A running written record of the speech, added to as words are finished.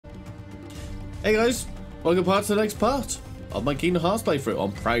Hey guys, welcome back to the next part of my Kingdom Hearts playthrough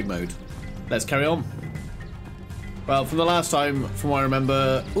on Proud Mode. Let's carry on. Well, from the last time, from what I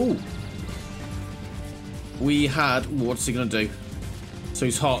remember, we had, what's he gonna do? So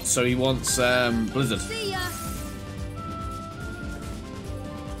he's hot, so he wants Blizzard. See ya.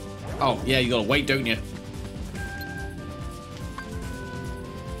 Oh yeah, you gotta wait, don't you?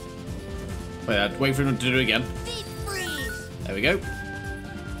 Wait for him to do it again. Deep freeze. There we go.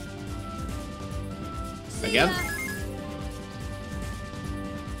 See Again. ya.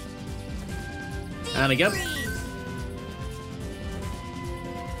 Deep And again. freeze.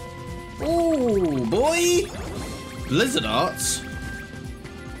 Oh boy! Blizzard Arts.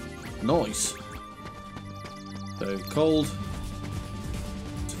 Nice. So cold.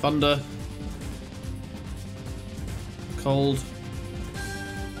 Thunder. Cold.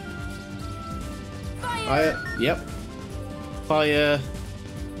 Fire. Yep. Fire.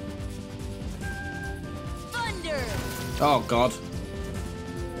 Thunder. Oh god.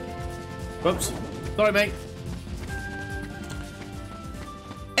 Whoops. Sorry, mate.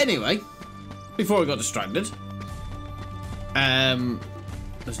 Anyway, before I got distracted,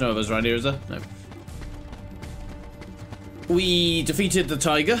 there's no others around here, is there? No. We defeated the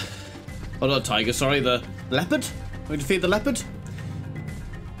tiger. Oh, not tiger, sorry, the leopard. We defeated the leopard.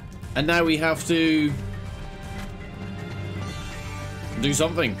 And now we have to do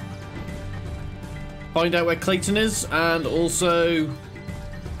something. Find out where Clayton is, and also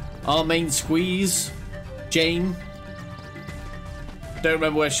our main squeeze, Jane. Don't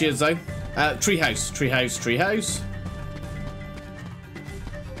remember where she is though. Treehouse.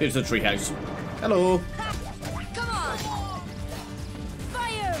 Here's the treehouse. Hello. Come on.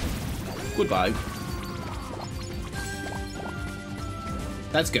 Fire. Goodbye.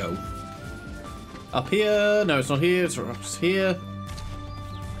 Let's go. Up here. No, it's not here. It's across here.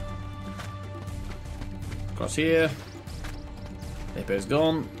 Across here. Nipper's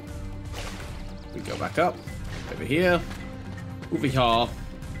gone. We go back up. Over here. Over here.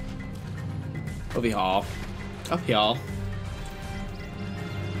 Over here. Up here.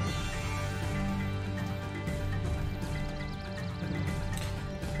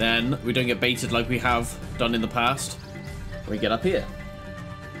 Then we don't get baited like we have done in the past. We get up here.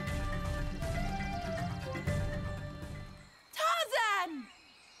 Tarzan.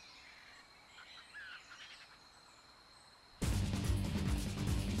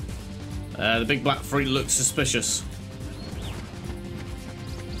 The big black fruit looks suspicious.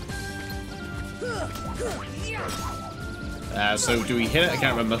 So do we hit it? I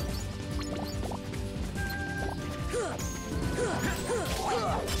can't remember.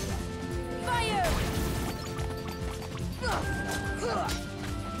 Fire.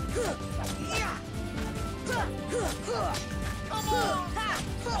 Come on.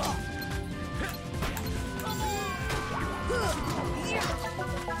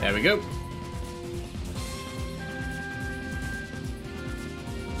 There we go.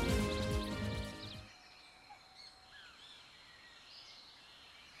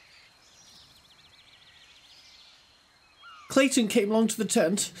 Clayton came along to the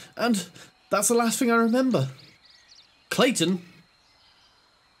tent, and that's the last thing I remember. Clayton?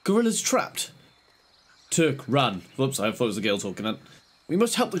 Gorillas trapped. Turk, run. Whoops, I thought it was the girl talking then. We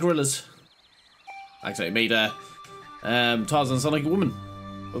must help the gorillas. Actually, it made Tarzan sound like a woman.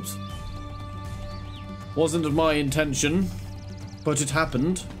 Oops. Wasn't my intention, but it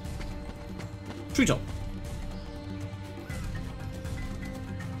happened. Treetop.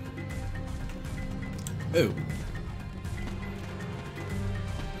 Oh.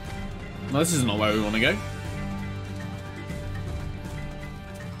 No, this is not where we want to go.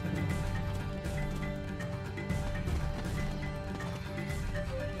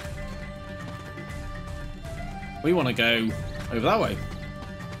 We want to go over that way.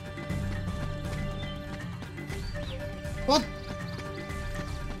 What?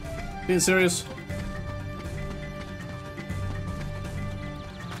 Being serious?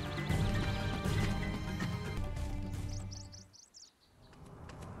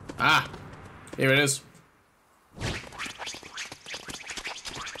 Ah, here it is.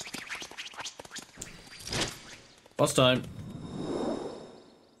 Boss time.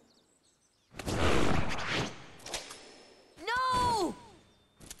 No.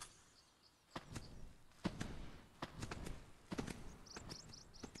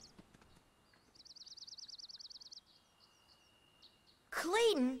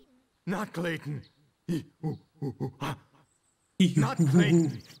 Clayton. Not Clayton. Not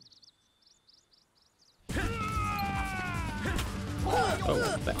Clayton. Oh,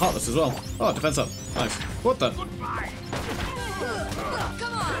 they're heartless as well. Oh, defense up. Nice. What the? Come on.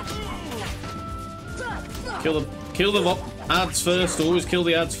 Kill them up. Ads first. Always kill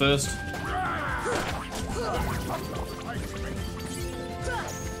the ads first.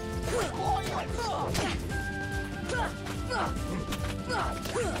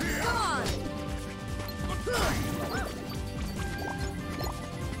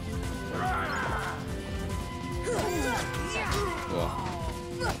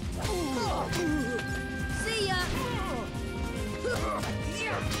 See ya.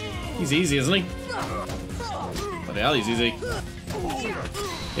 He's easy, isn't he? Bloody hell, he's easy.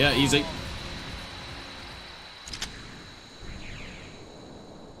 Yeah, easy.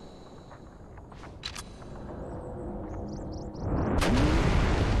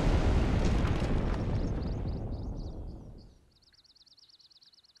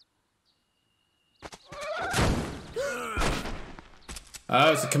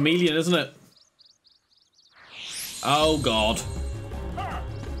 Oh, it's a chameleon, isn't it? Oh, God. Ow!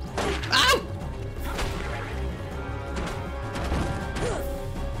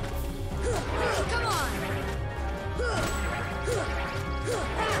 Come on.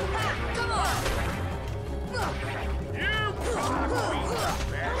 Come on.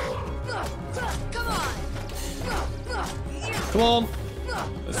 Come on.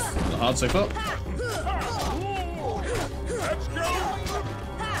 This is not hard so far.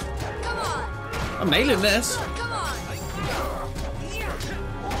 I'm nailing this. Come on.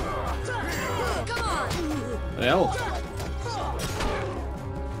 Hell.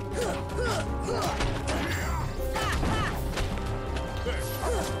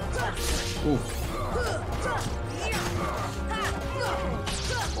 Ooh.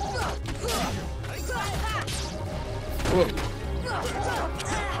 Whoa.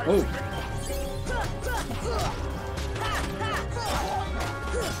 Oh.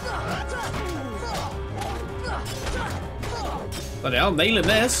 Bloody hell, I'm nailing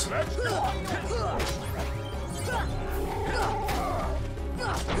this. Come on.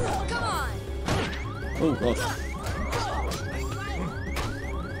 Oh, God.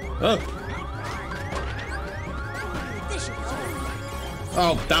 Oh.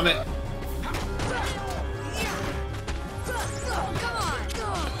 Oh, damn it.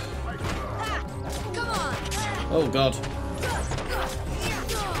 Oh, God.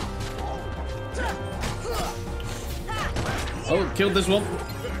 Oh, killed this one.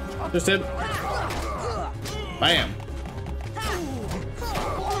 Just him. Bam.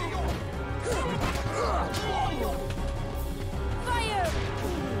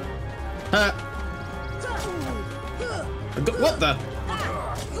 Ha. What the?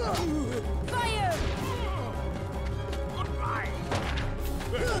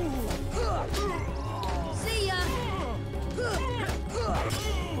 See ya.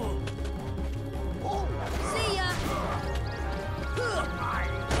 See ya.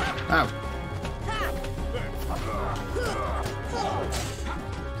 Ow.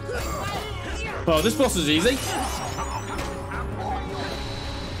 Oh, this boss is easy.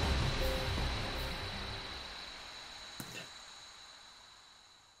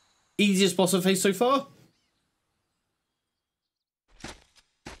 Easiest boss I've faced so far.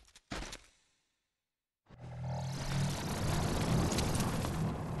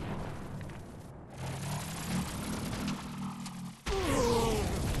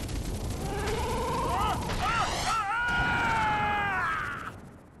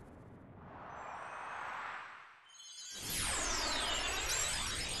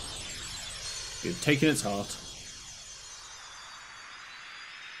 You're taking its heart.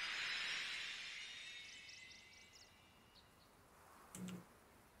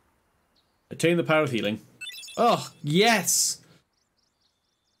 Attain the power of healing. Oh, yes!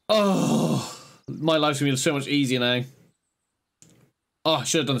 Oh, my life's gonna be so much easier now. Oh, I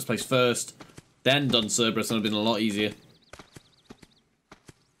should have done this place first. Then done Cerberus, and it would have been a lot easier.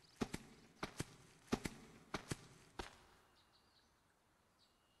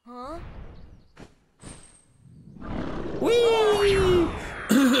 Huh? Whee!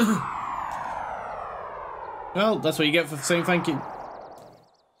 Well, that's what you get for saying thank you.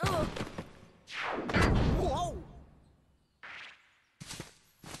 Whoa.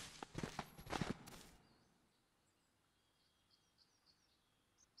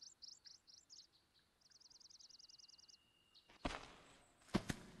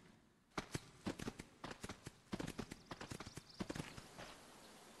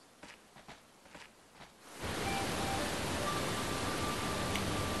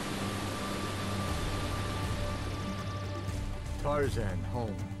 Tarzan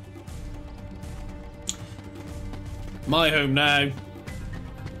home. My home now.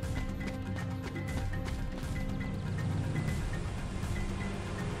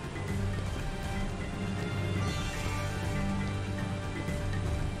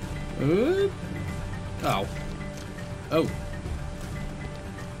 Oh. Oh.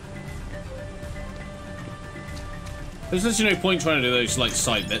 There's literally no point trying to do those like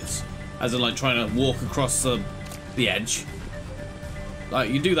side bits, as in like trying to walk across the edge. Like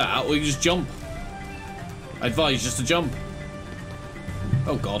you do that, or you just jump. I advise just to jump.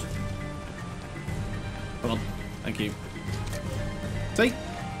 Oh god. Come on, thank you. See,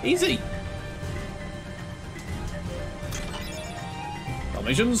 easy.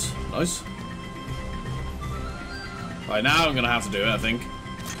 Dalmatians, nice. Right now, I'm gonna have to do it. I think.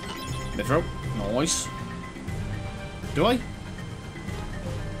 Mithro, nice. Do I?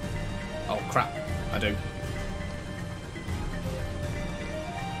 Oh crap, I do.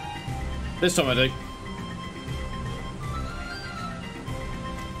 This time I do.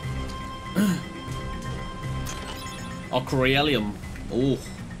 Ocrealium. Oh.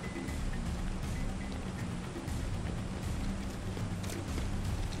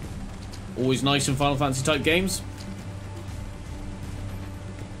 Always nice in Final Fantasy type games.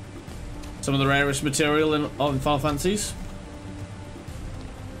 Some of the rarest material in Final Fantasies.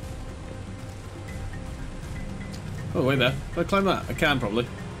 Oh, wait there. Can I climb that? I can probably.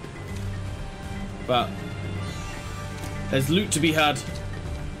 But there's loot to be had.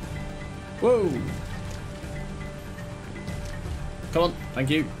 Whoa. Come on, thank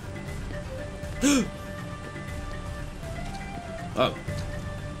you. Oh.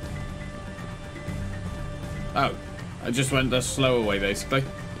 Oh. I just went the slower way, basically.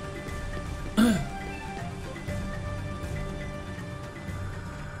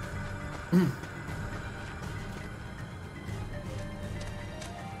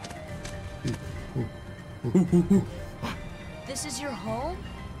 This is your home?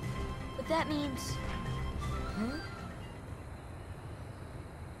 But that means... Huh?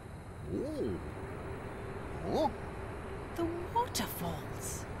 Oh. The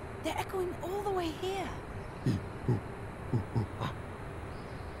waterfalls. They're echoing all the way here.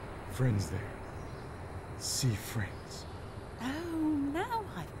 Friends there. See friends. Oh, now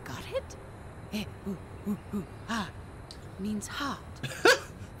I've got it. Means heart.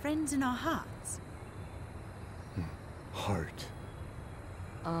 Friends in our hearts. Heart.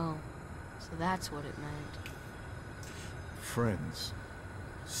 Oh, so that's what it meant. Friends.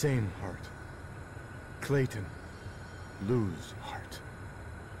 Same heart. Clayton. Lose heart.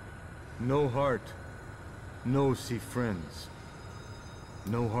 No heart. No see friends.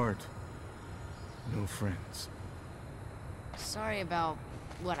 No heart. No friends. Sorry about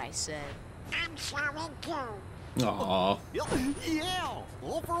what I said. I'm sorry too. Aww. Yeah,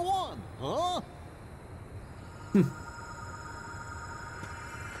 all for one, huh?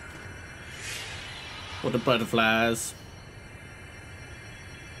 What the butterflies.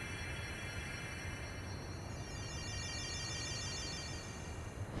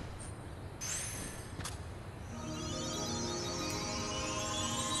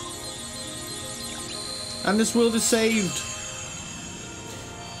 And this world is saved.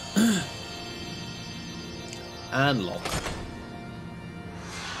 And locked.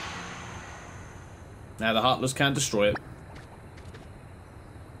 Now the Heartless can't destroy it.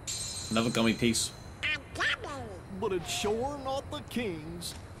 Another gummy piece. I'm coming. But it's sure not the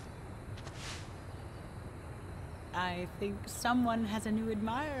king's. I think someone has a new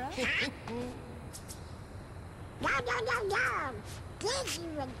admirer. No, no, no, no. This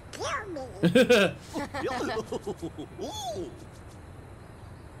would kill me.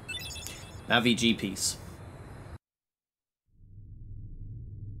 Navi G piece.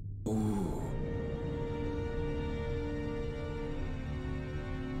 Ooh.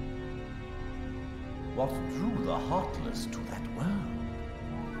 What drew the Heartless to that world?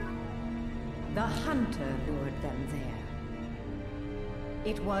 The hunter lured them there.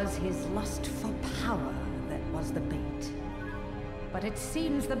 It was his lust for power that was the bait. But it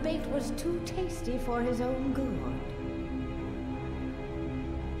seems the bait was too tasty for his own good.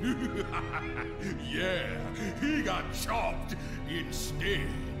 Yeah, he got chopped instead.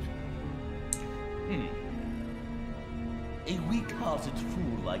 A weak-hearted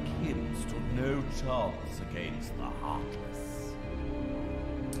fool like him stood no chance against the Heartless.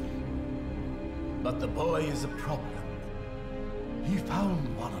 But the boy is a problem. He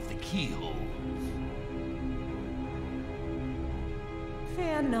found one of the keyholes.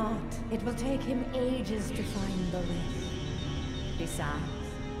 Fear not. It will take him ages to find the ring. Besides,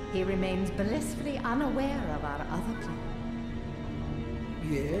 he remains blissfully unaware of our other plan.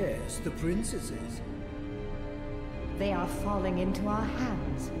 Yes, the princesses. They are falling into our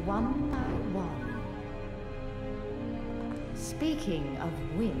hands, one by one. Speaking of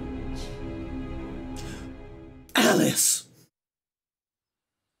which... Alice!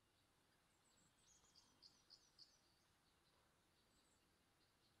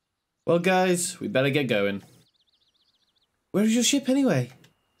 Well, guys, we better get going. Where is your ship anyway?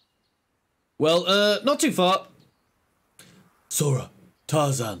 Well, not too far. Sora,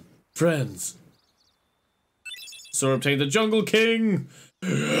 Tarzan, friends. Sora obtained the Jungle King.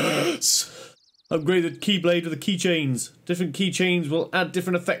 Yes! Upgrade the Keyblade with the keychains. Different keychains will add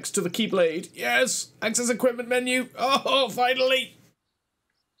different effects to the Keyblade. Yes! Access equipment menu. Oh, finally!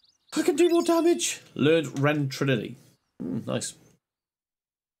 I can do more damage. Learned Ren Trinity. Nice.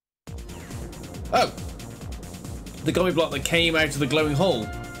 Oh! The gummy block that came out of the glowing hole.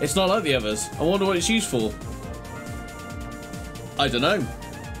 It's not like the others. I wonder what it's used for. I don't know.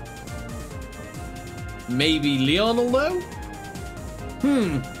 Maybe Leon will know?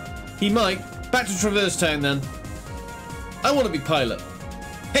 He might. Back to Traverse Town then. I want to be pilot.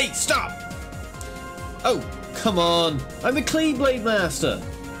 Hey, stop! Oh, come on. I'm the Keyblade Master.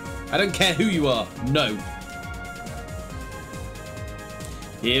 I don't care who you are. No.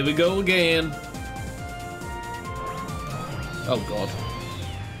 Here we go again. Oh, God.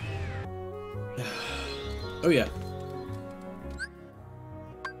 Oh, yeah.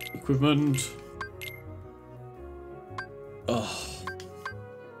 Equipment. Oh.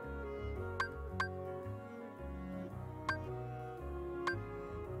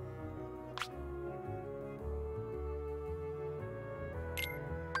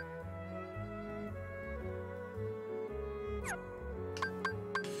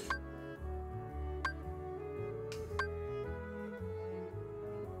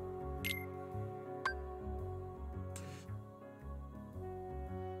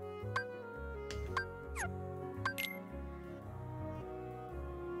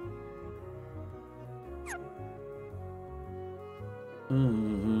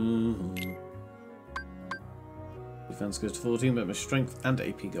 Defense goes to 14, but my strength and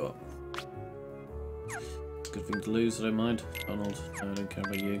AP go up. Good thing to lose, I don't mind. Donald, no, I don't care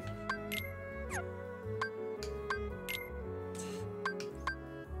about you.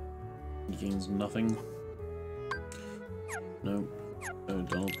 He gains nothing. No. Oh,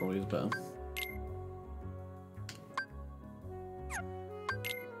 Donald probably is better.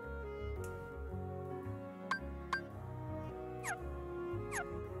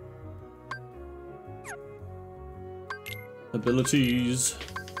 Abilities.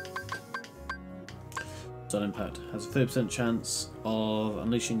 Stun impact has a 30% chance of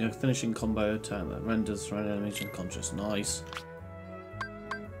unleashing a finishing combo attack that renders surrounding enemies unconscious. Nice.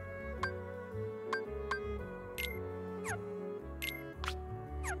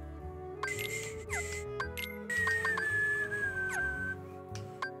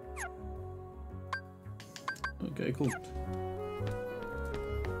 Okay, cool.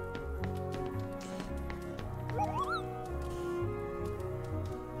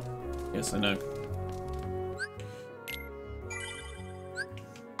 Yes, I know.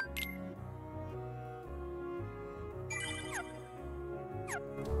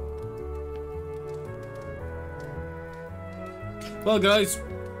 Well, guys,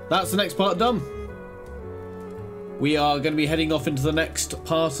 that's the next part done. We are going to be heading off into the next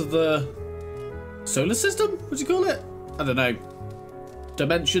part of the solar system? What do you call it? I don't know.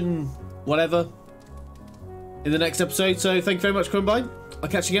 Dimension, whatever. In the next episode. So thank you very much for coming by. I'll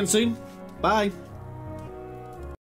catch you again soon. Bye.